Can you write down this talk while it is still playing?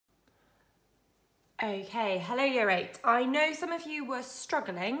Okay, hello Year 8. I know some of you were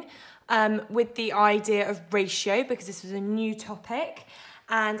struggling with the idea of ratio because this was a new topic,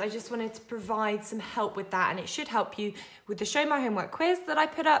 and I just wanted to provide some help with that, and it should help you with the Show My Homework quiz that I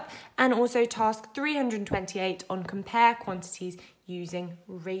put up and also task 328 on compare quantities using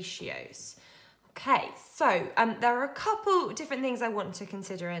ratios. Okay, so there are a couple different things I want to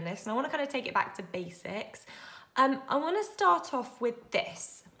consider in this, and I want to kind of take it back to basics. I want to start off with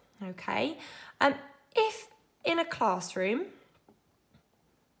this, okay? If in a classroom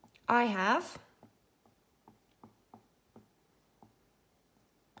I have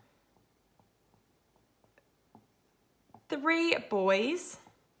three boys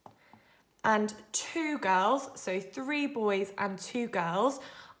and two girls, so 3 boys and 2 girls,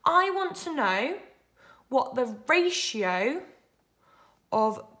 I want to know what the ratio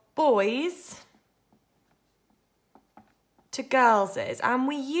of boys to girls is, and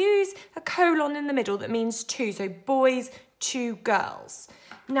we use a colon in the middle that means 2, so boys to girls.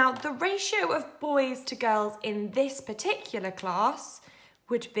 Now the ratio of boys to girls in this particular class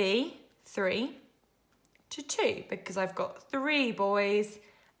would be 3 to 2 because I've got 3 boys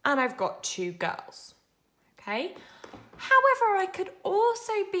and I've got 2 girls, okay? However, I could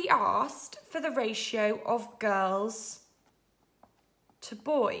also be asked for the ratio of girls to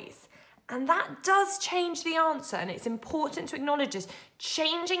boys. And that does change the answer, and it's important to acknowledge this.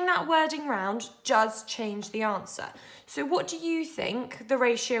 Changing that wording round does change the answer. So what do you think the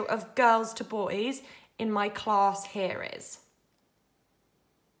ratio of girls to boys in my class here is?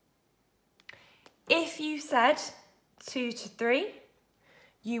 If you said 2 to 3,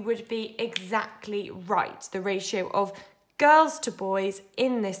 you would be exactly right. The ratio of girls to boys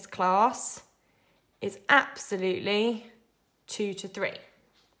in this class is absolutely 2 to 3.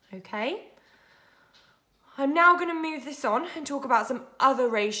 Okay, I'm now going to move this on and talk about some other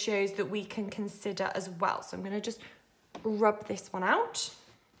ratios that we can consider as well. So I'm going to just rub this one out.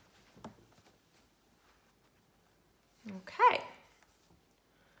 Okay,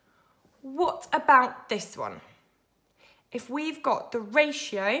 what about this one? If we've got the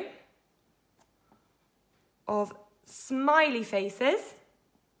ratio of smiley faces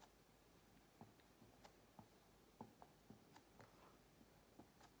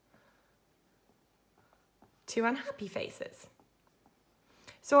to unhappy faces.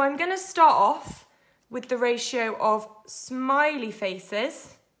 So I'm going to start off with the ratio of smiley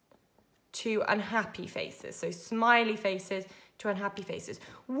faces to unhappy faces. So smiley faces to unhappy faces.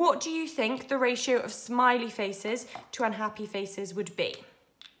 What do you think the ratio of smiley faces to unhappy faces would be?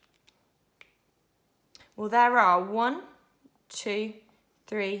 Well, there are 1, 2,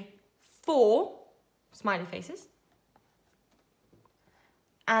 3, 4 smiley faces.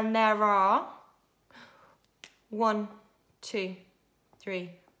 And there are 1, 2, 3,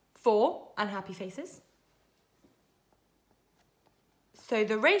 4 unhappy faces. So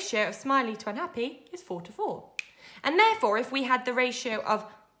the ratio of smiley to unhappy is 4 to 4. And therefore, if we had the ratio of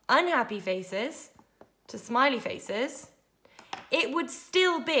unhappy faces to smiley faces, it would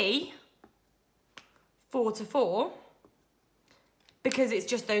still be 4 to 4 because it's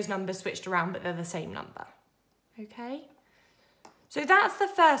just those numbers switched around, but they're the same number. Okay? So that's the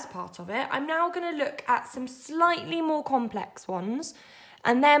first part of it. I'm now going to look at some slightly more complex ones,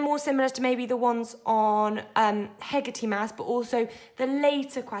 and they're more similar to maybe the ones on Hegarty Maths, but also the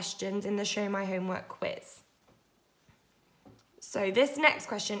later questions in the Show My Homework quiz. So this next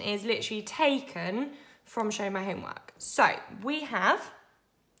question is literally taken from Show My Homework. So we have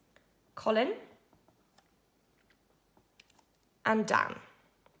Colin and Dan,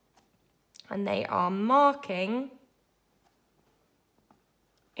 and they are marking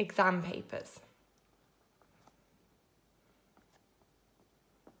exam papers.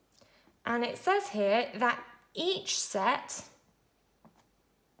 And it says here that each set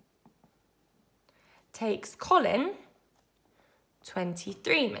takes Colin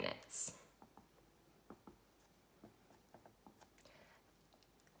 23 minutes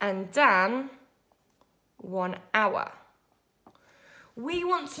and Dan 1 hour. We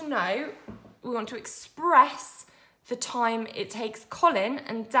want to express the time it takes Colin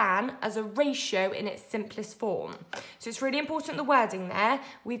and Dan as a ratio in its simplest form. So it's really important the wording there.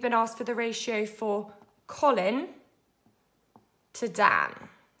 We've been asked for the ratio for Colin to Dan.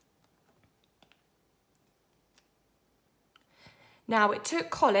 Now it took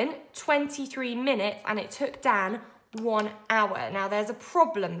Colin 23 minutes and it took Dan 1 hour. Now there's a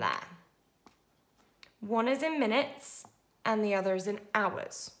problem there. One is in minutes and the other is in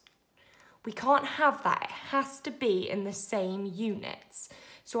hours. We can't have that. It has to be in the same units.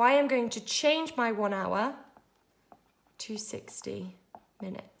 So I am going to change my 1 hour to 60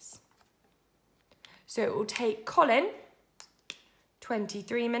 minutes. So it will take Colin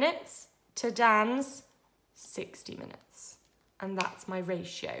 23 minutes to Dan's 60 minutes. And that's my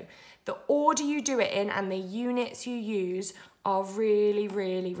ratio. The order you do it in and the units you use are really,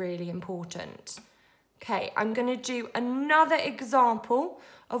 really, really important. Okay, I'm going to do another example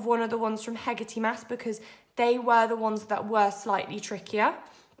of one of the ones from Hegarty Maths because they were the ones that were slightly trickier.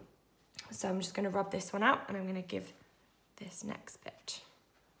 So I'm just going to rub this one out and I'm going to give this next bit.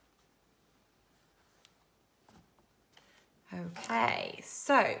 Okay,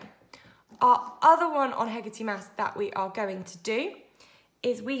 so our other one on Hegarty Maths that we are going to do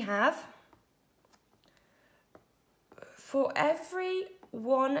is we have, for every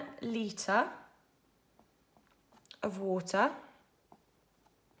 1 litre of water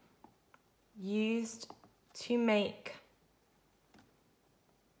used to make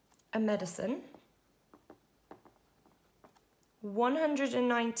a medicine,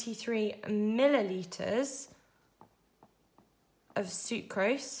 193 millilitres of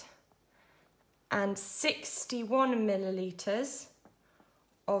sucrose and 61 millilitres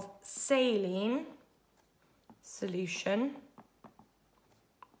of saline solution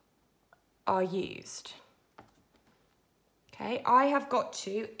are used. Okay, I have got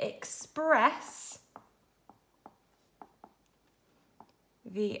to express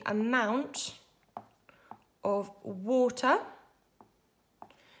the amount of water,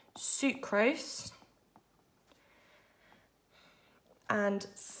 sucrose, and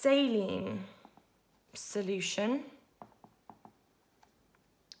saline solution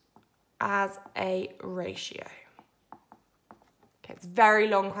as a ratio. Okay, it's a very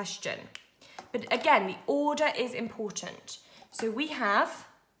long question. But again, the order is important. So we have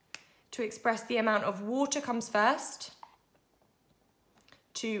to express the amount of water comes first,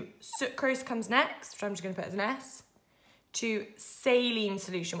 to sucrose comes next, which I'm just going to put as an S, to saline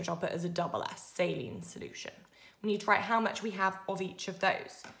solution, which I'll put as a double S, saline solution. We need to write how much we have of each of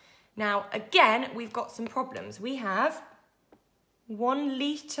those. Now, again, we've got some problems. We have 1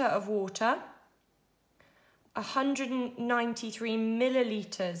 litre of water, 193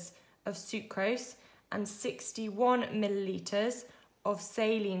 millilitres of sucrose, and 61 millilitres of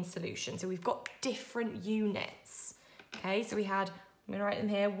saline solution. So we've got different units. Okay, so we had, I'm going to write them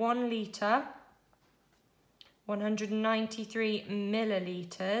here, 1 litre, 193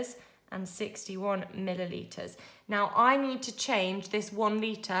 millilitres, and 61 millilitres. Now I need to change this 1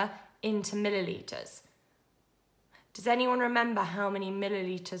 litre into millilitres. Does anyone remember how many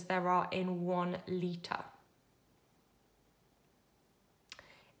millilitres there are in 1 litre?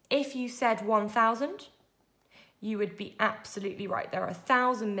 If you said 1,000, you would be absolutely right. There are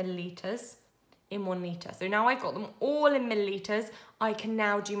 1,000 millilitres in 1 litre. So now I've got them all in millilitres, I can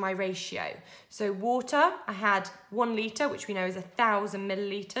now do my ratio. So water, I had 1 litre, which we know is 1,000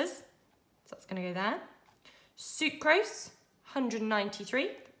 millilitres. So that's going to go there. Sucrose,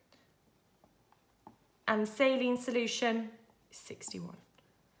 193. And saline solution, 61.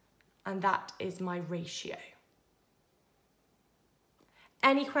 And that is my ratio.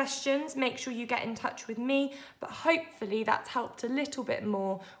 Any questions, make sure you get in touch with me, but hopefully that's helped a little bit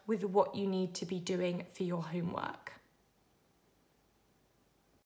more with what you need to be doing for your homework.